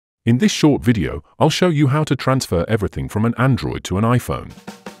In this short video, I'll show you how to transfer everything from an Android to an iPhone.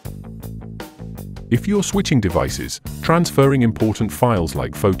 If you're switching devices, transferring important files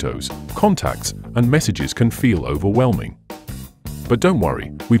like photos, contacts, and messages can feel overwhelming. But don't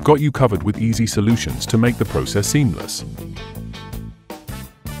worry, we've got you covered with easy solutions to make the process seamless.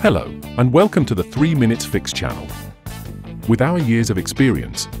 Hello, and welcome to the 3 Minutes Fix channel. With our years of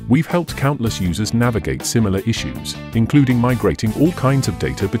experience, we've helped countless users navigate similar issues, including migrating all kinds of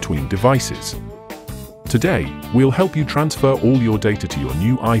data between devices. Today, we'll help you transfer all your data to your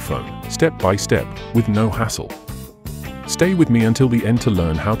new iPhone, step by step, with no hassle. Stay with me until the end to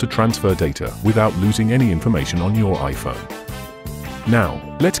learn how to transfer data without losing any information on your iPhone.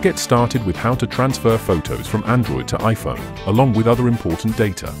 Now, let's get started with how to transfer photos from Android to iPhone, along with other important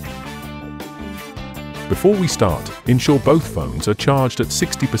data. Before we start, ensure both phones are charged at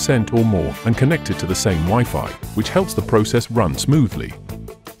 60% or more and connected to the same Wi-Fi, which helps the process run smoothly.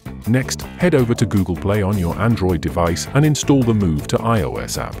 Next, head over to Google Play on your Android device and install the Move to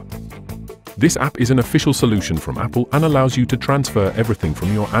iOS app. This app is an official solution from Apple and allows you to transfer everything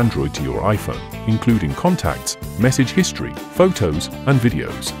from your Android to your iPhone, including contacts, message history, photos, and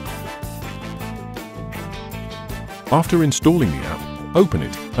videos. After installing the app, open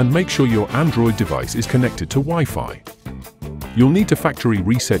it and make sure your Android device is connected to Wi-Fi. You'll need to factory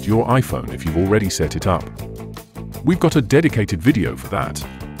reset your iPhone if you've already set it up. We've got a dedicated video for that.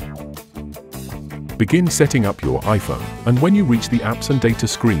 Begin setting up your iPhone, and when you reach the Apps and Data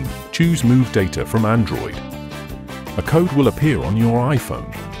screen, choose Move Data from Android. A code will appear on your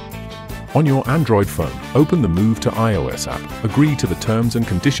iPhone. On your Android phone, open the Move to iOS app, agree to the terms and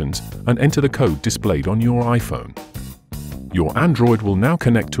conditions, and enter the code displayed on your iPhone. Your Android will now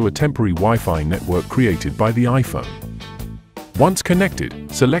connect to a temporary Wi-Fi network created by the iPhone. Once connected,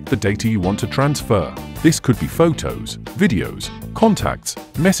 select the data you want to transfer. This could be photos, videos, contacts,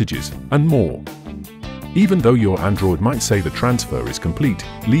 messages, and more. Even though your Android might say the transfer is complete,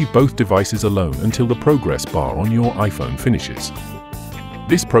 leave both devices alone until the progress bar on your iPhone finishes.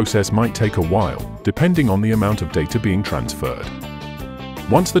 This process might take a while, depending on the amount of data being transferred.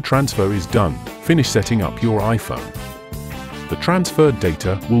 Once the transfer is done, finish setting up your iPhone. The transferred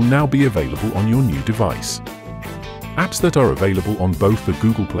data will now be available on your new device. Apps that are available on both the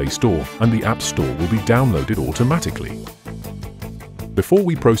Google Play Store and the App Store will be downloaded automatically. Before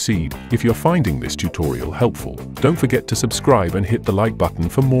we proceed, if you're finding this tutorial helpful, don't forget to subscribe and hit the like button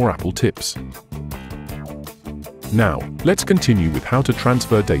for more Apple tips. Now, let's continue with how to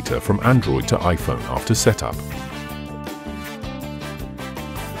transfer data from Android to iPhone after setup.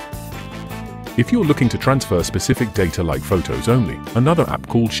 If you're looking to transfer specific data like photos only, another app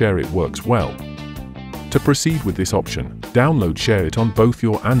called Share It works well. To proceed with this option, download Share It on both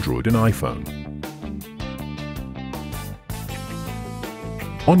your Android and iPhone.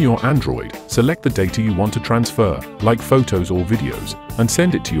 On your Android, select the data you want to transfer, like photos or videos, and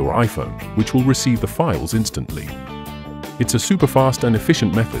send it to your iPhone, which will receive the files instantly. It's a super fast and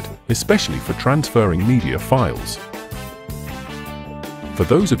efficient method, especially for transferring media files. For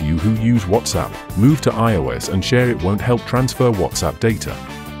those of you who use WhatsApp, Move to iOS and Share It won't help transfer WhatsApp data.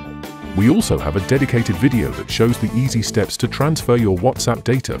 We also have a dedicated video that shows the easy steps to transfer your WhatsApp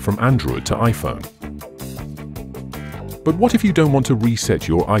data from Android to iPhone. But what if you don't want to reset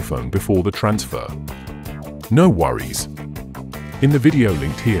your iPhone before the transfer? No worries. In the video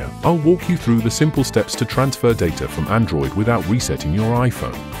linked here, I'll walk you through the simple steps to transfer data from Android without resetting your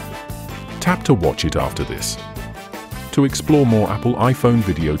iPhone. Tap to watch it after this. To explore more Apple iPhone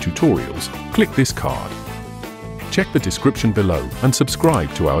video tutorials, click this card. Check the description below and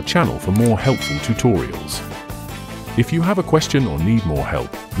subscribe to our channel for more helpful tutorials. If you have a question or need more help,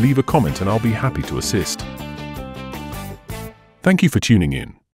 leave a comment and I'll be happy to assist. Thank you for tuning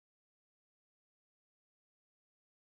in.